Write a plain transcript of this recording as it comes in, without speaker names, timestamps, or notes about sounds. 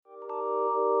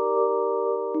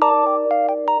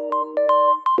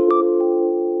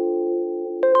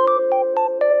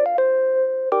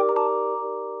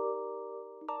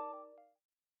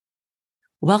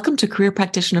Welcome to Career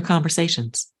Practitioner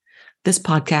Conversations. This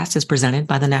podcast is presented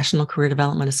by the National Career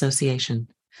Development Association.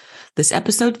 This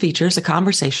episode features a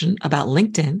conversation about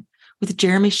LinkedIn with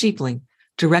Jeremy Schifeling,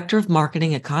 Director of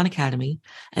Marketing at Khan Academy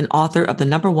and author of the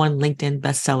 #1 LinkedIn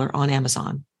bestseller on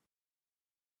Amazon.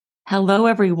 Hello,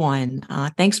 everyone.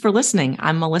 Thanks for listening.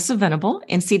 I'm Melissa Venable,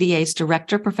 NCDA's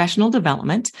Director of Professional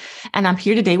Development, and I'm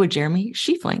here today with Jeremy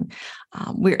Schifeling.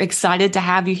 We're excited to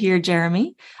have you here,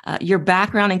 Jeremy. Your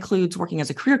background includes working as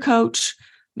a career coach,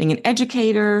 being an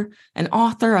educator, an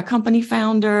author, a company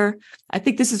founder. I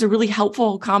think this is a really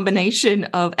helpful combination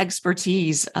of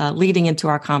expertise leading into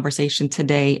our conversation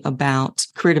today about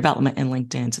career development and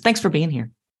LinkedIn. So thanks for being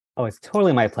here. Oh, it's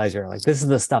totally my pleasure. This is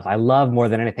the stuff I love more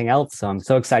than anything else. So I'm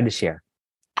so excited to share.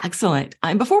 Excellent.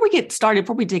 And before we get started,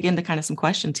 before we dig into kind of some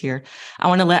questions here, I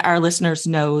want to let our listeners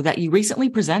know that you recently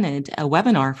presented a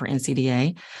webinar for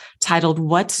NCDA titled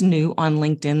What's New on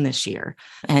LinkedIn This Year.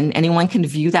 And anyone can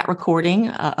view that recording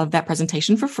of that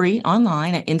presentation for free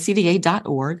online at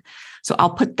ncda.org. So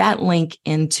I'll put that link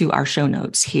into our show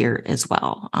notes here as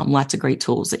well. Lots of great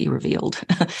tools that you revealed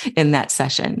in that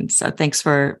session. So thanks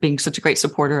for being such a great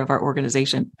supporter of our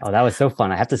organization. Oh, that was so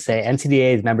fun. I have to say,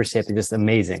 NCDA's membership is just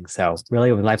amazing. So really,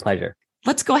 it was my pleasure.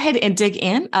 Let's go ahead and dig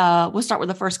in. We'll start with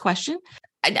the first question.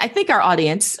 I think our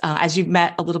audience, as you've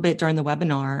met a little bit during the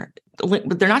webinar,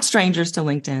 they're not strangers to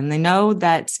LinkedIn. They know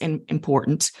that's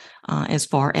important as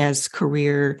far as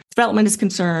career development is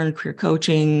concerned, career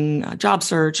coaching, job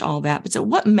search, all that. But so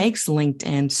what makes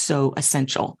LinkedIn so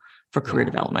essential for career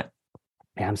development?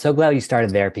 Yeah, I'm so glad you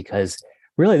started there because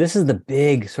really this is the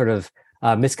big sort of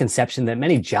misconception that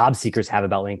many job seekers have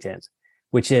about LinkedIn,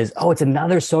 which is, oh, it's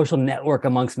another social network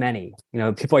amongst many. You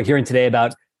know, people are hearing today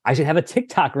about I should have a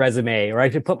TikTok resume or I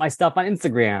should put my stuff on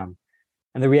Instagram.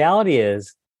 And the reality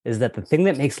is that the thing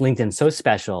that makes LinkedIn so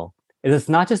special is it's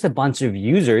not just a bunch of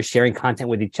users sharing content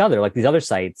with each other like these other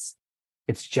sites.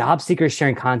 It's job seekers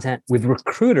sharing content with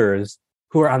recruiters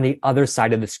who are on the other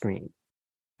side of the screen.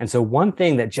 And so one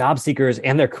thing that job seekers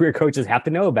and their career coaches have to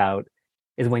know about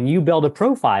is when you build a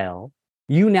profile,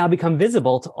 you now become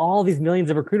visible to all these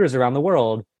millions of recruiters around the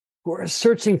world who are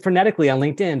searching frenetically on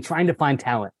LinkedIn, trying to find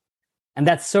talent. And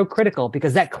that's so critical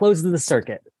because that closes the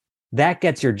circuit. That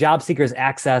gets your job seekers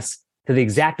access to the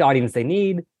exact audience they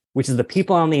need, which is the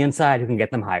people on the inside who can get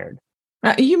them hired.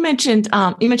 You mentioned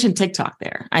TikTok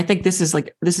there. I think this is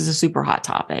a super hot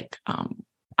topic.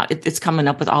 It's coming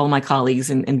up with all of my colleagues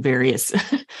in various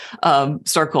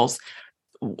circles.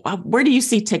 Where do you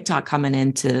see TikTok coming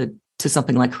into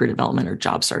something like career development or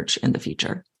job search in the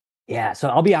future? Yeah, so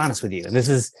I'll be honest with you. And this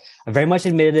is very much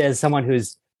admitted as someone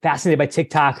who's fascinated by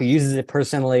TikTok, who uses it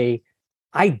personally.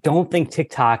 I don't think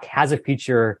TikTok has a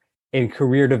feature in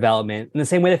career development in the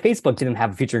same way that Facebook didn't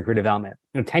have a feature in career development.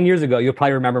 10 years ago, you'll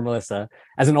probably remember, Melissa,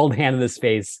 as an old hand in this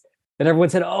space, that everyone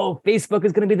said, oh, Facebook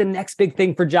is going to be the next big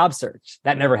thing for job search.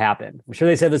 That never happened. I'm sure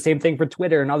they said the same thing for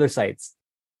Twitter and other sites.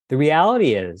 The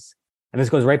reality is, and this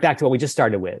goes right back to what we just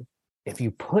started with, if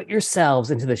you put yourselves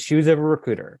into the shoes of a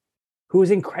recruiter who is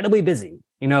incredibly busy,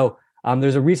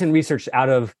 there's a recent research out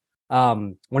of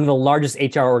one of the largest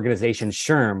HR organizations,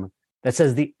 SHRM, that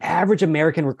says the average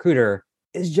American recruiter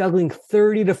is juggling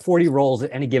 30 to 40 roles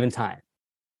at any given time.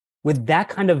 With that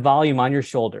kind of volume on your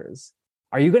shoulders,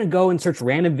 are you going to go and search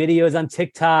random videos on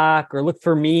TikTok or look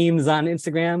for memes on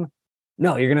Instagram?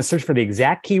 No, you're going to search for the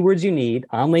exact keywords you need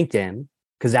on LinkedIn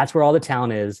because that's where all the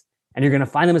talent is. And you're going to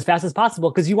find them as fast as possible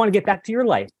because you want to get back to your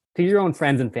life, to your own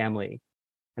friends and family.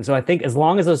 And so I think as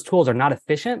long as those tools are not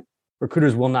efficient,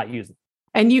 recruiters will not use them.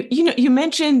 And you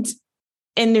mentioned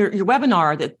in your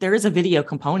webinar that there is a video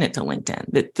component to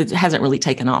LinkedIn that hasn't really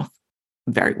taken off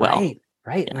very well.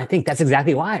 Right. And I think that's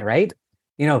exactly why, right?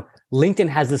 LinkedIn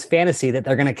has this fantasy that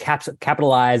they're going to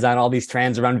capitalize on all these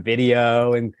trends around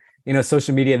video and,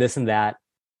 social media, this and that.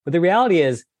 But the reality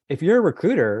is, if you're a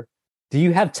recruiter, do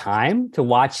you have time to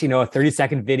watch, a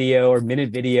 30-second video or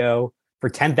minute video for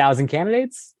 10,000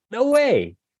 candidates? No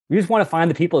way. You just want to find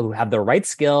the people who have the right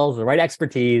skills, the right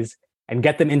expertise, and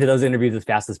get them into those interviews as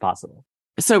fast as possible.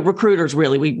 So recruiters,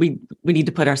 really, we need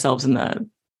to put ourselves in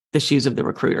the shoes of the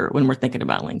recruiter when we're thinking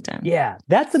about LinkedIn. Yeah,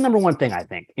 that's the number one thing, I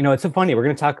think. It's so funny. We're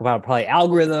going to talk about probably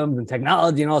algorithms and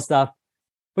technology and all that stuff.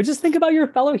 But just think about your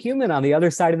fellow human on the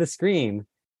other side of the screen.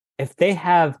 If they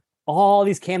have all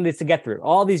these candidates to get through,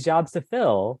 all these jobs to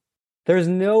fill, there's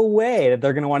no way that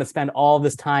they're going to want to spend all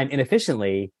this time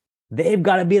inefficiently. They've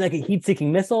got to be like a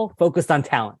heat-seeking missile focused on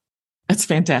talent. That's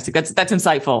fantastic. That's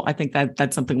insightful. I think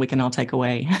that's something we can all take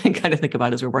away and kind of think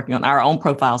about as we're working on our own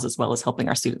profiles as well as helping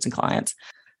our students and clients.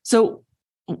 So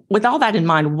with all that in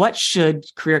mind, what should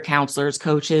career counselors,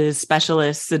 coaches,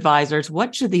 specialists, advisors,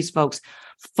 what should these folks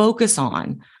focus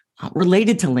on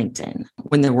related to LinkedIn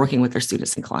when they're working with their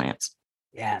students and clients?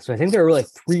 Yeah, so I think there are really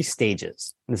three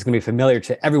stages. And this is going to be familiar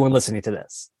to everyone listening to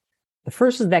this. The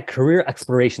first is that career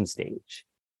exploration stage.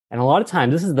 And a lot of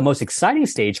times, this is the most exciting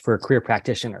stage for a career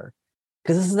practitioner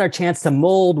because this is our chance to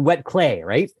mold wet clay,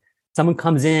 right? Someone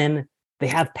comes in, they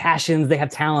have passions, they have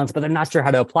talents, but they're not sure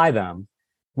how to apply them.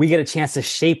 We get a chance to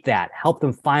shape that, help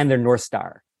them find their North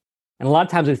Star. And a lot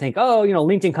of times we think,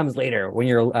 LinkedIn comes later when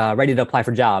you're ready to apply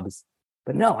for jobs.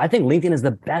 But no, I think LinkedIn is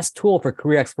the best tool for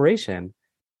career exploration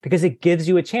because it gives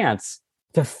you a chance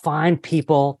to find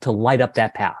people to light up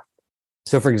that path.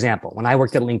 So for example, when I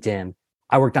worked at LinkedIn,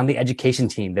 I worked on the education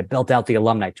team that built out the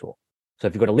alumni tool. So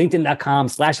if you go to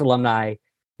linkedin.com/alumni,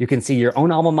 you can see your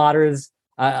own alma mater's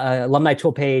alumni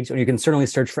tool page, or you can certainly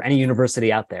search for any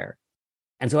university out there.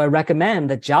 And so I recommend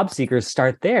that job seekers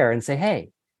start there and say, hey,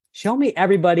 show me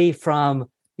everybody from,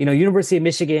 University of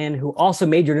Michigan who also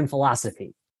majored in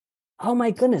philosophy. Oh my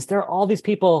goodness, there are all these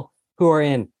people who are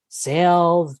in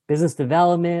sales, business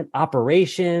development,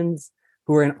 operations,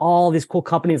 who are in all these cool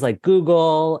companies like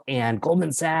Google and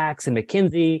Goldman Sachs and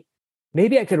McKinsey.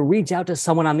 Maybe I could reach out to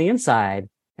someone on the inside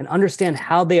and understand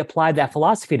how they applied that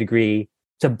philosophy degree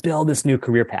to build this new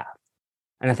career path.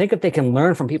 And I think if they can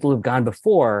learn from people who've gone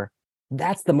before,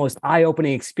 that's the most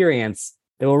eye-opening experience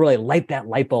that will really light that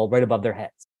light bulb right above their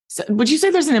heads. So would you say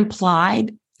there's an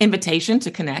implied invitation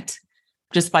to connect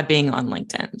just by being on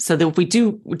LinkedIn? So that if we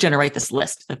do generate this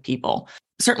list of people,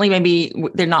 certainly maybe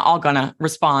they're not all going to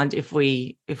respond if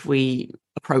we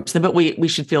approach them, but we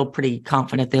should feel pretty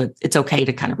confident that it's okay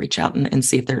to kind of reach out and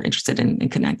see if they're interested in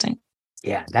connecting.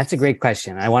 Yeah, that's a great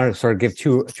question. I wanted to sort of give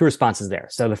two responses there.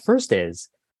 So the first is,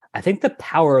 I think the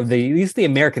power of at least the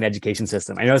American education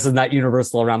system, I know this is not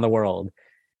universal around the world,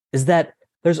 is that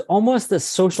there's almost this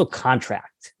social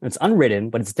contract. It's unwritten,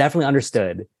 but it's definitely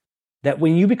understood that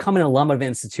when you become an alum of an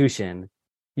institution,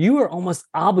 you are almost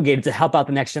obligated to help out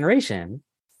the next generation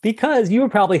because you were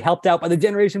probably helped out by the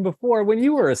generation before when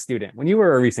you were a student, when you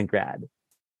were a recent grad.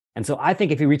 And so I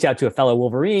think if you reach out to a fellow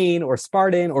Wolverine or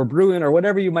Spartan or Bruin or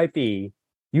whatever you might be,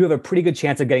 you have a pretty good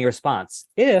chance of getting a response.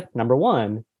 If, number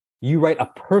one, you write a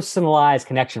personalized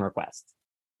connection request.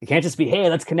 You can't just be, hey,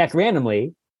 let's connect randomly.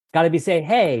 It's got to be say,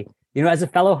 hey, as a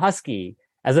fellow Husky,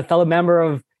 as a fellow member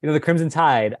of, the Crimson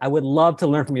Tide, I would love to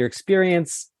learn from your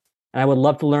experience. And I would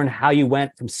love to learn how you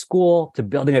went from school to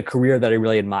building a career that I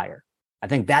really admire. I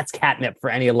think that's catnip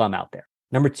for any alum out there.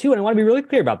 Number two, and I want to be really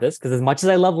clear about this, because as much as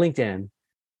I love LinkedIn,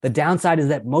 the downside is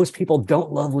that most people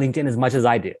don't love LinkedIn as much as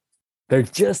I do. They're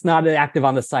just not active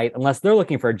on the site unless they're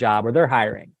looking for a job or they're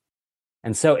hiring.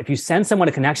 And so if you send someone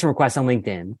a connection request on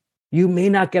LinkedIn, you may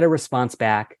not get a response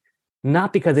back,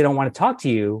 not because they don't want to talk to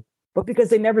you, but because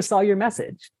they never saw your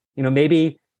message.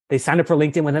 Maybe they signed up for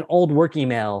LinkedIn with an old work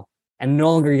email and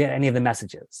no longer get any of the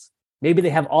messages. Maybe they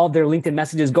have all of their LinkedIn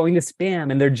messages going to spam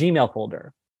in their Gmail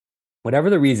folder. Whatever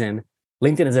the reason,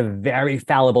 LinkedIn is a very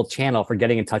fallible channel for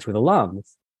getting in touch with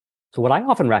alums. So what I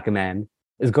often recommend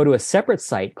is go to a separate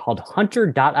site called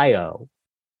hunter.io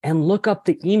and look up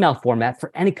the email format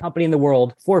for any company in the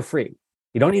world for free.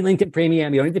 You don't need LinkedIn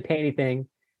Premium. You don't need to pay anything.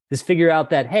 Just figure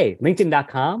out that, hey,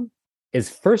 LinkedIn.com is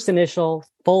first initial,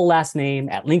 full last name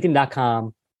at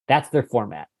LinkedIn.com. That's their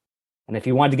format. And if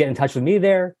you wanted to get in touch with me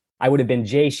there, I would have been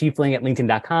Schifeling at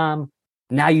LinkedIn.com.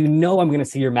 Now you know I'm going to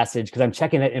see your message because I'm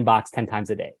checking that inbox 10 times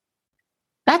a day.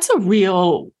 That's a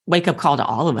real wake-up call to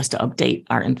all of us to update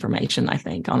our information, I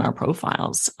think, on our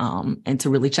profiles, and to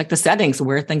really check the settings.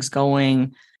 Where are things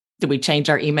going? Did we change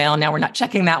our email? Now we're not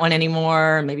checking that one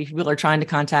anymore. Maybe people are trying to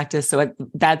contact us. So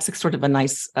that's sort of a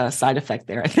nice side effect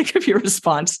there, I think, of your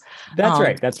response. That's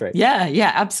right. That's right.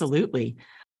 Yeah, absolutely.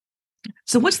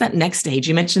 So what's that next stage?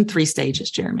 You mentioned 3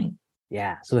 stages, Jeremy.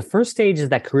 Yeah. So the first stage is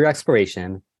that career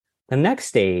exploration. The next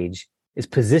stage is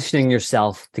positioning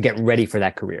yourself to get ready for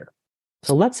that career.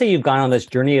 So let's say you've gone on this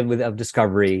journey of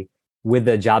discovery with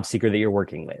the job seeker that you're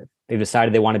working with. They've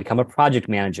decided they want to become a project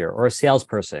manager or a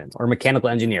salesperson or a mechanical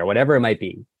engineer, whatever it might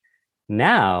be.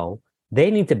 Now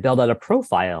they need to build out a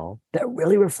profile that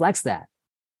really reflects that,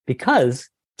 because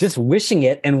just wishing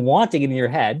it and wanting it in your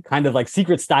head, kind of like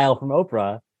Secret Style from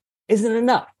Oprah, isn't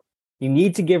enough. You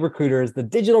need to give recruiters the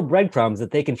digital breadcrumbs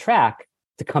that they can track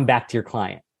to come back to your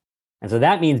client. And so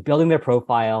that means building their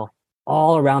profile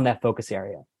all around that focus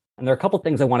area. And there are a couple of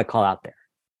things I want to call out there.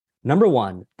 Number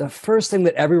one, the first thing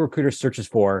that every recruiter searches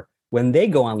for when they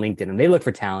go on LinkedIn and they look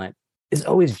for talent is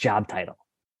always job title.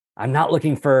 I'm not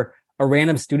looking for a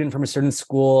random student from a certain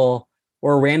school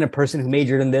or a random person who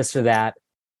majored in this or that.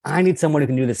 I need someone who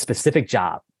can do this specific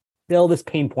job, fill this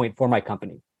pain point for my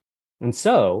company. And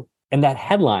so in that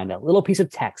headline, that little piece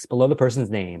of text below the person's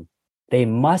name, they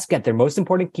must get their most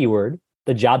important keyword,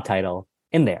 the job title,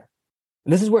 in there.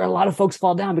 And this is where a lot of folks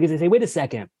fall down because they say, wait a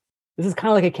second, this is kind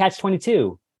of like a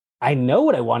catch-22. I know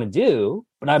what I want to do,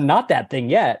 but I'm not that thing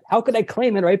yet. How could I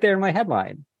claim it right there in my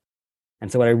headline?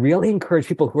 And so what I really encourage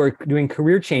people who are doing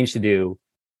career change to do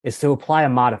is to apply a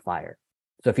modifier.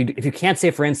 So if you can't say,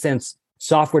 for instance,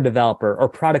 software developer or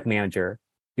product manager,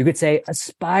 you could say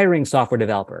aspiring software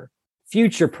developer,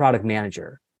 future product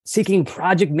manager, seeking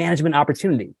project management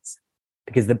opportunities.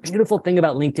 Because the beautiful thing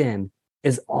about LinkedIn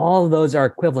is all of those are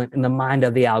equivalent in the mind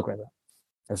of the algorithm.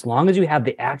 As long as you have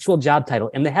the actual job title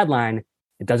in the headline,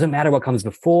 it doesn't matter what comes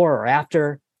before or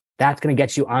after, that's going to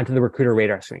get you onto the recruiter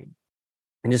radar screen.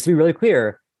 And just to be really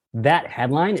clear, that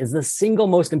headline is the single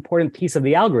most important piece of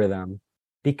the algorithm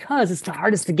because it's the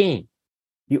hardest to gain.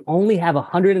 You only have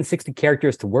 160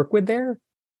 characters to work with there,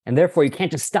 and therefore you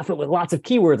can't just stuff it with lots of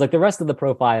keywords like the rest of the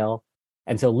profile.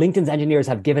 And so LinkedIn's engineers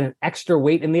have given an extra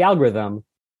weight in the algorithm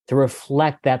to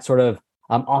reflect that sort of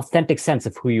authentic sense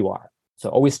of who you are. So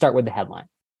always start with the headline.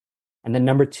 And then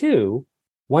number two,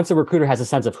 once a recruiter has a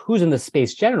sense of who's in the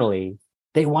space generally,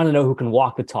 they want to know who can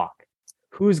walk the talk,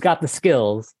 who's got the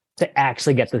skills to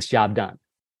actually get this job done.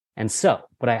 And so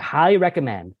what I highly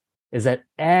recommend is that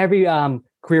every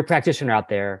career practitioner out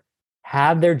there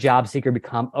have their job seeker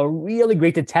become a really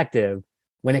great detective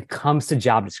when it comes to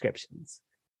job descriptions.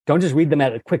 Don't just read them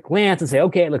at a quick glance and say,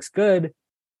 okay, it looks good.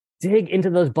 Dig into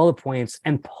those bullet points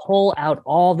and pull out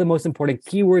all the most important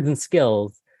keywords and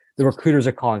skills the recruiters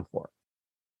are calling for.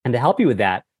 And to help you with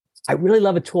that, I really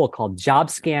love a tool called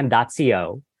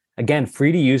jobscan.co. Again,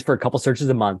 free to use for a couple searches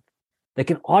a month that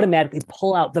can automatically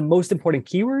pull out the most important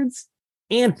keywords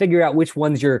and figure out which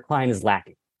ones your client is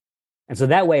lacking. And so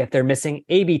that way, if they're missing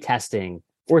A/B testing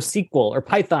or SQL or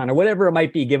Python or whatever it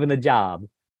might be given the job,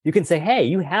 you can say, hey,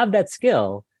 you have that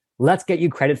skill. Let's get you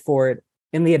credit for it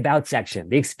in the about section,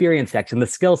 the experience section, the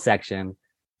skill section.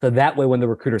 So that way, when the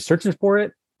recruiter searches for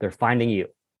it, they're finding you.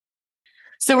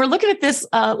 So we're looking at this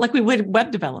like we would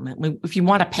web development. If you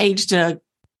want a page to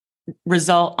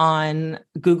result on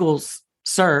Google's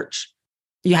search,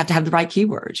 you have to have the right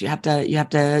keywords. You have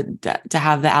to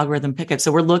have the algorithm pick it.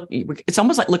 So it's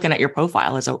almost like looking at your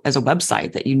profile as a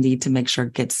website that you need to make sure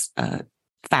it gets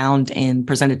found and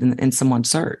presented in someone's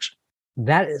search.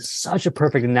 That is such a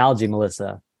perfect analogy,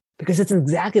 Melissa, because it's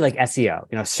exactly like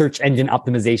SEO, search engine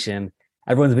optimization.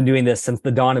 Everyone's been doing this since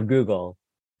the dawn of Google.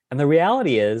 And the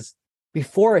reality is,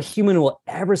 before a human will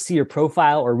ever see your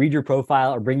profile or read your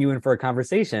profile or bring you in for a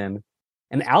conversation,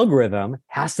 an algorithm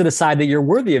has to decide that you're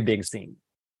worthy of being seen.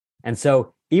 And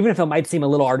so even if it might seem a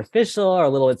little artificial or a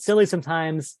little silly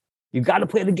sometimes, you've got to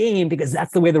play the game because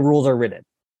that's the way the rules are written.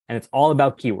 And it's all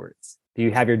about keywords. Do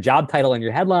you have your job title in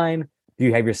your headline? Do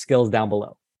you have your skills down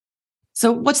below?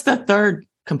 So what's the third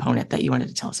component that you wanted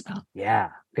to tell us about?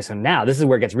 Yeah. Okay. So now this is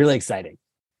where it gets really exciting.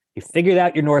 You figured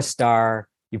out your North Star.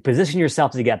 You position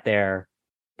yourself to get there.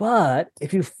 But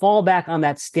if you fall back on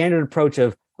that standard approach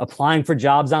of applying for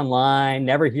jobs online,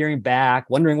 never hearing back,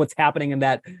 wondering what's happening in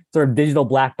that sort of digital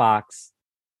black box,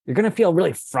 you're going to feel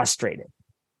really frustrated.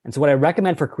 And so what I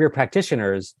recommend for career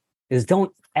practitioners is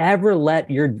don't ever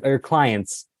let your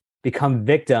clients become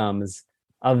victims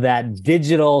of that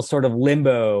digital sort of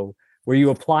limbo where you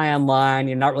apply online,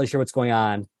 you're not really sure what's going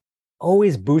on.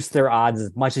 Always boost their odds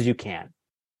as much as you can.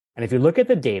 And if you look at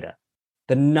the data,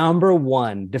 the number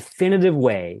one definitive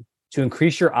way to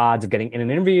increase your odds of getting in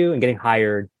an interview and getting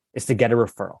hired is to get a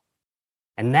referral.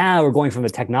 And now we're going from the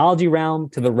technology realm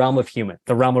to the realm of human,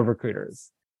 the realm of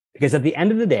recruiters. Because at the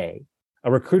end of the day,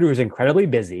 a recruiter who's incredibly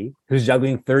busy, who's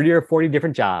juggling 30 or 40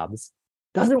 different jobs,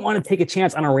 doesn't want to take a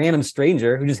chance on a random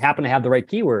stranger who just happened to have the right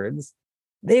keywords.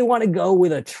 They want to go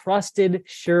with a trusted,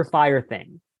 surefire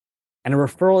thing. And a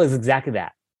referral is exactly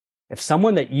that. If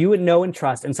someone that you would know and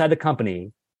trust inside the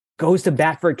company goes to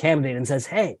bat for a candidate and says,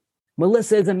 hey,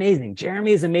 Melissa is amazing,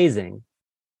 Jeremy is amazing,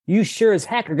 you sure as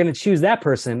heck are going to choose that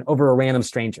person over a random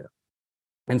stranger.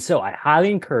 And so I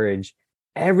highly encourage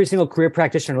every single career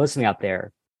practitioner listening out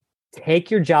there,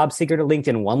 take your job seeker to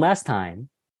LinkedIn one last time,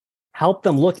 help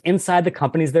them look inside the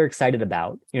companies they're excited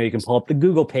about. You can pull up the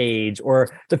Google page or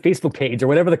the Facebook page or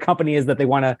whatever the company is that they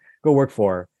want to go work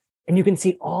for. And you can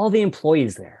see all the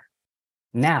employees there.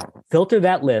 Now, filter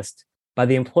that list by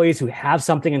the employees who have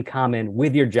something in common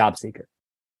with your job seeker.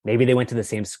 Maybe they went to the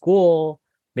same school.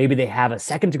 Maybe they have a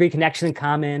second degree connection in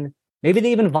common. Maybe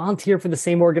they even volunteer for the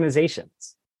same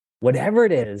organizations. Whatever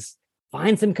it is,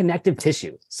 find some connective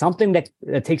tissue, something that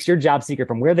takes your job seeker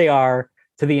from where they are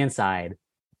to the inside,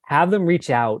 have them reach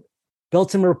out,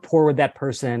 build some rapport with that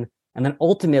person, and then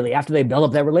ultimately, after they build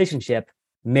up that relationship,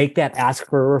 make that ask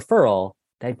for a referral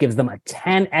that gives them a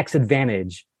 10x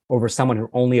advantage over someone who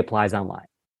only applies online.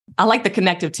 I like the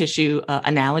connective tissue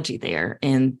analogy there.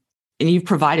 And you've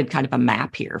provided kind of a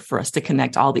map here for us to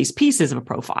connect all these pieces of a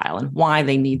profile and why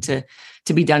they need to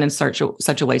be done in such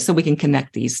a way so we can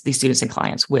connect these students and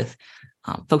clients with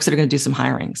folks that are going to do some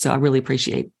hiring. So I really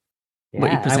appreciate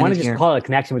what you presented here. I want to just call it a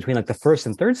connection between like the first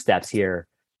and third steps here,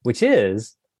 which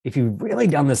is if you've really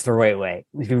done this the right way,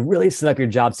 if you really set up your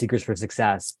job seekers for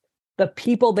success, the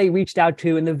people they reached out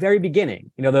to in the very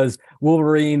beginning, those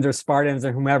Wolverines or Spartans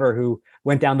or whomever who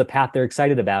went down the path they're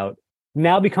excited about,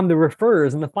 now become the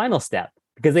referrers in the final step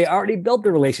because they already built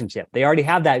the relationship. They already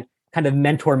have that kind of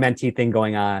mentor-mentee thing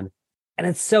going on. And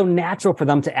it's so natural for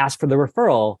them to ask for the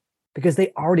referral because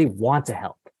they already want to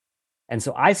help. And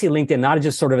so I see LinkedIn not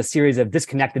just sort of a series of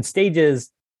disconnected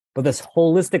stages, but this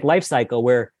holistic life cycle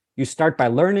where you start by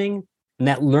learning, and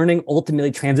that learning ultimately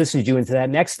transitions you into that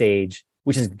next stage,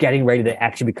 which is getting ready to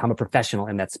actually become a professional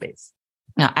in that space.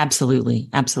 Yeah, absolutely.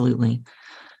 Absolutely.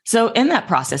 So in that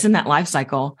process, in that life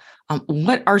cycle,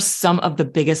 what are some of the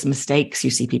biggest mistakes you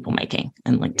see people making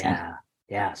in LinkedIn?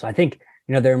 Yeah. So I think,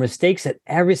 there are mistakes at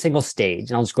every single stage,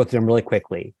 and I'll just go through them really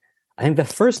quickly. I think the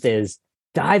first is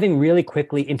diving really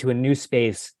quickly into a new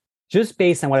space, just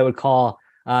based on what I would call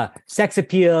sex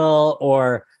appeal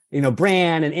or,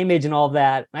 brand and image and all of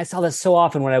that. And I saw this so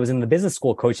often when I was in the business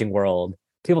school coaching world.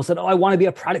 People said, I want to be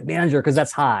a product manager because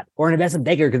that's hot, or an investment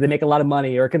banker because they make a lot of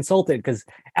money, or a consultant because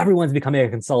everyone's becoming a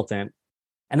consultant.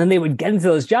 And then they would get into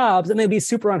those jobs and they'd be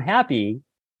super unhappy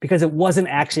because it wasn't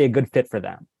actually a good fit for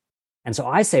them. And so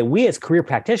I say we as career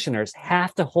practitioners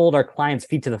have to hold our clients'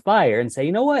 feet to the fire and say,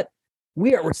 you know what?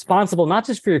 We are responsible not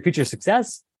just for your future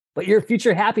success, but your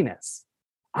future happiness.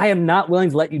 I am not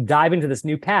willing to let you dive into this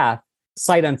new path,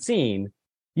 sight unseen.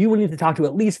 You will need to talk to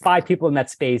at least 5 people in that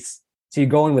space. So you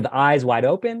go in with eyes wide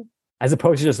open, as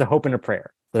opposed to just a hope and a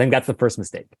prayer. So I think that's the first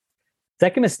mistake.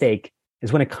 Second mistake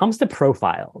is when it comes to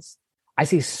profiles, I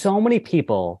see so many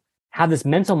people have this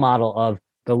mental model of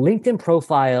the LinkedIn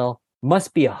profile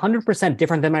must be 100%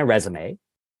 different than my resume.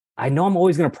 I know I'm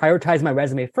always going to prioritize my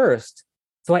resume first.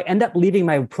 So I end up leaving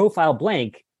my profile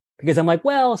blank because I'm like,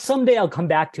 well, someday I'll come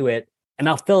back to it and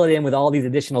I'll fill it in with all these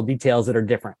additional details that are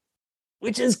different,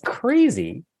 which is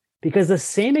crazy. Because the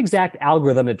same exact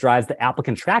algorithm that drives the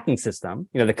applicant tracking system,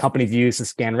 the companies use to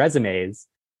scan resumes,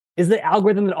 is the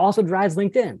algorithm that also drives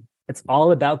LinkedIn. It's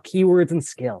all about keywords and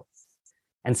skills.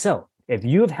 And so if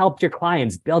you have helped your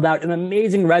clients build out an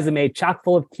amazing resume chock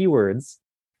full of keywords,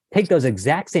 take those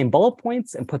exact same bullet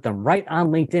points and put them right on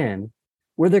LinkedIn,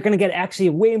 where they're going to get actually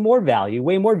way more value,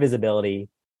 way more visibility.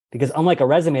 Because unlike a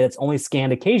resume that's only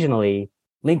scanned occasionally,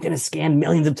 LinkedIn is scanned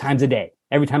millions of times a day,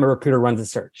 every time a recruiter runs a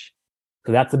search.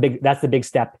 So that's the big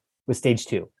step with stage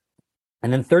 2.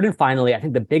 And then third and finally, I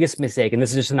think the biggest mistake, and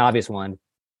this is just an obvious one,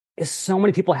 is so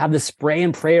many people have this spray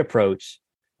and pray approach,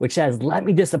 which says, let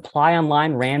me just apply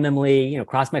online randomly,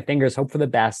 cross my fingers, hope for the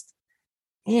best.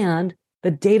 And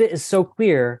the data is so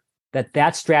clear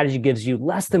that strategy gives you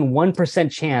less than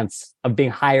 1% chance of being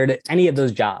hired at any of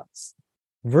those jobs.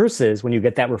 Versus when you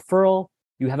get that referral,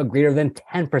 you have a greater than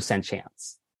 10%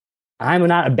 chance. I'm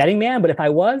not a betting man, but if I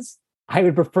was, I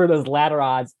would prefer those latter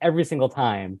odds every single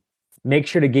time. Make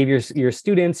sure to give your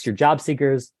students, your job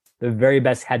seekers, the very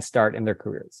best head start in their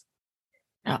careers.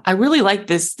 I really like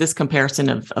this comparison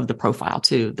of the profile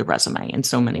to the resume in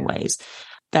so many ways.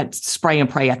 That spray and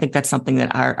pray, I think that's something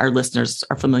that our listeners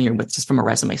are familiar with just from a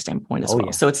resume standpoint as well.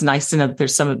 Yeah. So it's nice to know that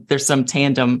there's some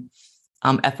tandem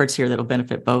efforts here that'll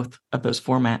benefit both of those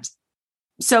formats.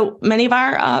 So many of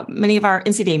our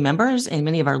NCDA members and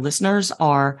many of our listeners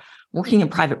are working in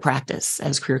private practice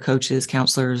as career coaches,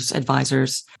 counselors,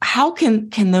 advisors. How can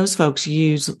those folks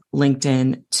use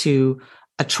LinkedIn to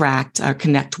attract or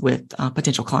connect with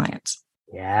potential clients?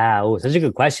 Yeah, such a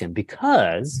good question,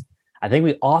 because I think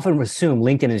we often assume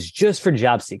LinkedIn is just for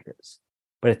job seekers.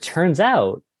 But it turns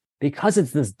out, because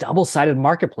it's this double-sided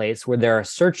marketplace where there are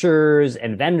searchers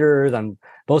and vendors on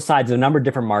both sides of a number of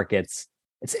different markets,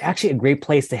 it's actually a great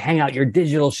place to hang out your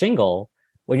digital shingle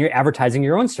when you're advertising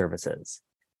your own services.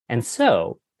 And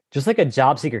so, just like a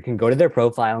job seeker can go to their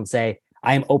profile and say,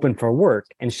 I am open for work,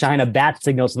 and shine a bat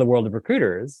signal to the world of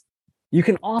recruiters, you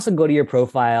can also go to your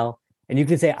profile and you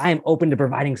can say, I am open to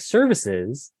providing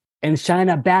services, and shine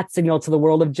a bat signal to the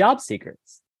world of job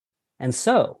seekers. And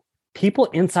so, people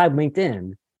inside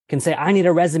LinkedIn can say, I need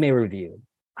a resume review.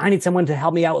 I need someone to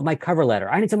help me out with my cover letter.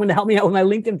 I need someone to help me out with my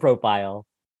LinkedIn profile.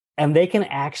 and they can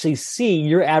actually see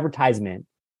your advertisement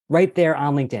right there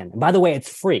on LinkedIn. And by the way, it's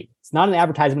free. It's not an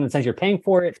advertisement in the sense you're paying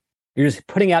for it. You're just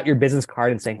putting out your business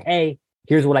card and saying, hey,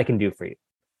 here's what I can do for you.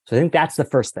 So I think that's the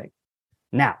first thing.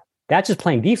 Now, that's just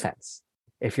playing defense.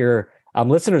 If your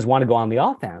listeners want to go on the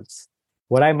offense,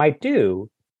 what I might do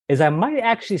is I might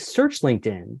actually search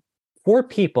LinkedIn for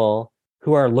people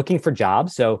who are looking for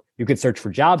jobs. So you could search for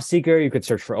job seeker, you could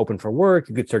search for open for work,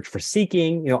 you could search for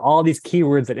seeking, all these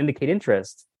keywords that indicate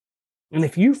interest. And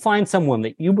if you find someone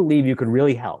that you believe you could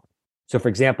really help, so for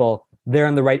example, they're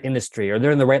in the right industry, or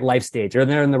they're in the right life stage, or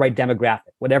they're in the right demographic,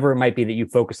 whatever it might be that you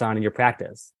focus on in your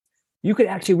practice, you could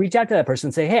actually reach out to that person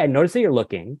and say, hey, I noticed that you're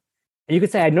looking. And you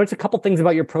could say, I noticed a couple things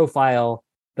about your profile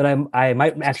that I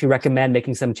might actually recommend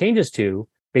making some changes to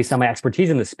based on my expertise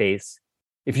in this space.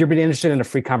 If you're really interested in a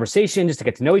free conversation just to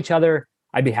get to know each other,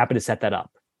 I'd be happy to set that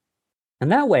up.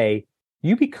 And that way,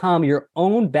 you become your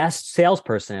own best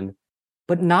salesperson,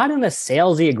 but not in a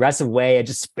salesy, aggressive way of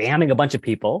just spamming a bunch of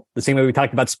people, the same way we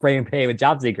talked about spray and pay with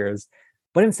job seekers,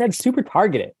 but instead super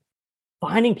targeted,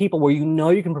 finding people where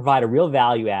you can provide a real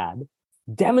value add,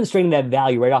 demonstrating that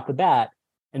value right off the bat,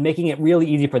 and making it really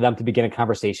easy for them to begin a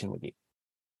conversation with you.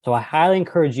 So I highly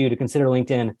encourage you to consider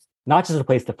LinkedIn not just a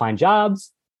place to find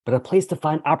jobs, but a place to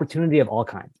find opportunity of all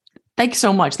kinds. Thanks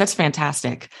so much. That's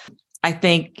fantastic. I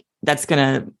think that's going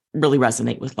to really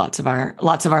resonate with lots of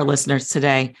our listeners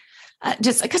today.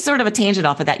 Just sort of a tangent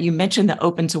off of that, you mentioned the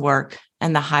open to work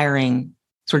and the hiring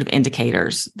sort of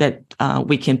indicators that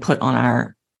we can put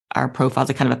on our profiles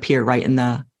that kind of appear right in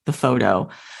the photo.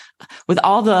 With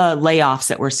all the layoffs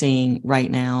that we're seeing right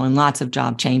now and lots of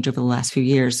job change over the last few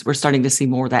years, we're starting to see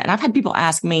more of that. And I've had people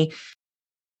ask me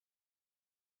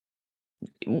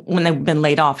when they've been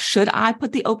laid off, should I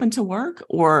put the open to work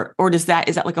or is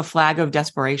that like a flag of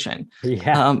desperation?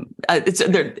 Yeah.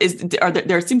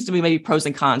 There seems to be maybe pros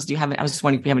and cons. I was just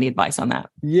wondering if you have any advice on that.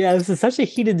 Yeah, this is such a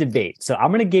heated debate. So I'm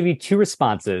going to give you two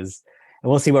responses and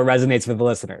we'll see what resonates with the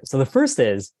listeners. So the first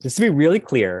is, just to be really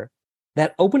clear,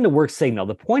 that open to work signal,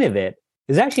 the point of it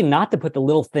is actually not to put the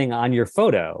little thing on your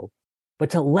photo, but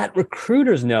to let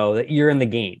recruiters know that you're in the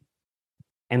game.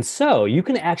 And so you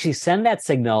can actually send that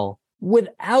signal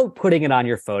without putting it on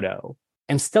your photo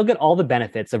and still get all the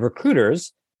benefits of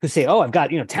recruiters who say, oh, I've got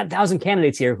 10,000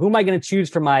 candidates here. Who am I going to choose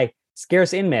from my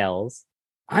scarce in-mails?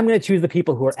 I'm going to choose the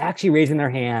people who are actually raising their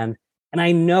hand and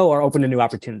I know are open to new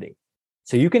opportunity.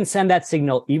 So you can send that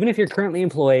signal even if you're currently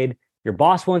employed. Your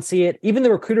boss won't see it. Even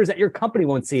the recruiters at your company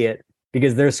won't see it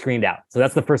because they're screened out. So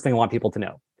that's the first thing I want people to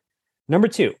know. Number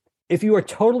two, if you are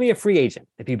totally a free agent,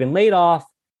 if you've been laid off,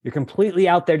 you're completely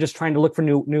out there just trying to look for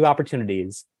new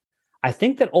opportunities, I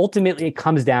think that ultimately it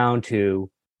comes down to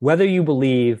whether you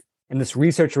believe in this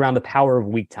research around the power of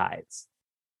weak ties.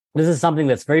 This is something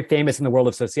that's very famous in the world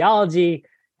of sociology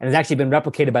and has actually been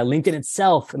replicated by LinkedIn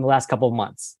itself in the last couple of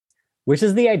months, which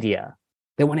is the idea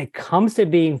that when it comes to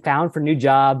being found for new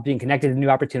jobs, being connected to new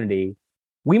opportunity,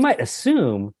 we might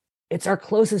assume it's our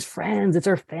closest friends, it's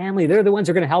our family. They're the ones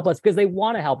who are going to help us because they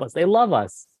want to help us. They love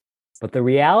us. But the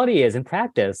reality is, in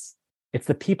practice, it's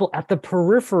the people at the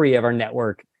periphery of our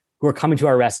network who are coming to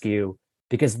our rescue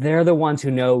because they're the ones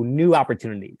who know new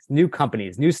opportunities, new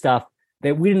companies, new stuff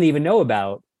that we didn't even know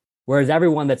about. Whereas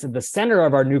everyone that's at the center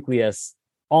of our nucleus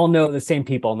all know the same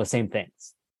people and the same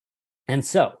things. And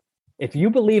so if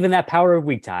you believe in that power of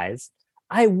weak ties,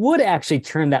 I would actually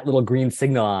turn that little green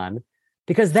signal on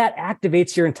because that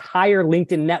activates your entire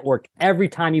LinkedIn network every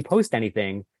time you post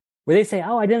anything where they say,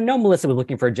 oh, I didn't know Melissa was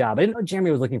looking for a job. I didn't know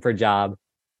Jeremy was looking for a job.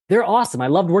 They're awesome. I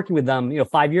loved working with them,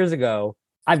 5 years ago.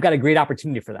 I've got a great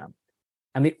opportunity for them.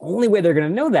 And the only way they're going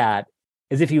to know that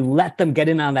is if you let them get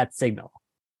in on that signal.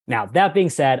 Now, that being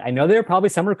said, I know there are probably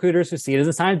some recruiters who see it as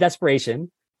a sign of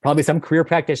desperation, probably some career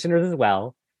practitioners as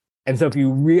well. And so if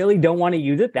you really don't want to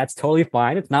use it, that's totally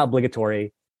fine. It's not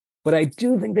obligatory. But I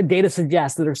do think the data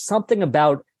suggests that there's something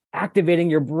about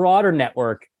activating your broader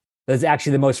network that is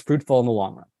actually the most fruitful in the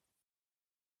long run.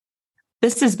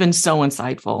 This has been so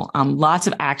insightful. Lots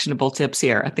of actionable tips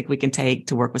here I think we can take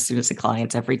to work with students and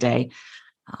clients every day,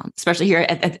 especially here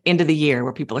at the end of the year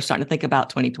where people are starting to think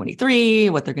about 2023,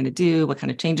 what they're going to do, what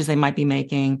kind of changes they might be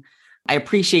making. I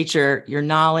appreciate your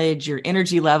knowledge. Your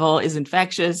energy level is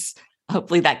infectious.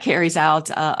 Hopefully that carries out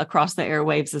across the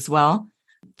airwaves as well.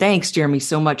 Thanks, Jeremy,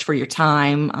 so much for your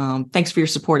time. Thanks for your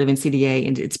support of NCDA.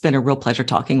 And it's been a real pleasure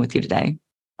talking with you today.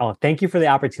 Oh, thank you for the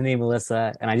opportunity,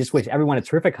 Melissa. And I just wish everyone a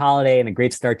terrific holiday and a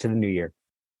great start to the new year.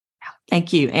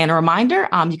 Thank you. And a reminder,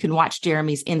 you can watch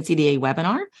Jeremy's NCDA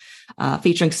webinar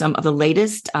featuring some of the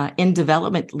latest in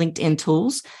development LinkedIn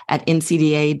tools at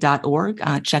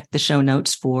ncda.org. Check the show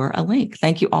notes for a link.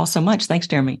 Thank you all so much. Thanks,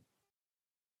 Jeremy.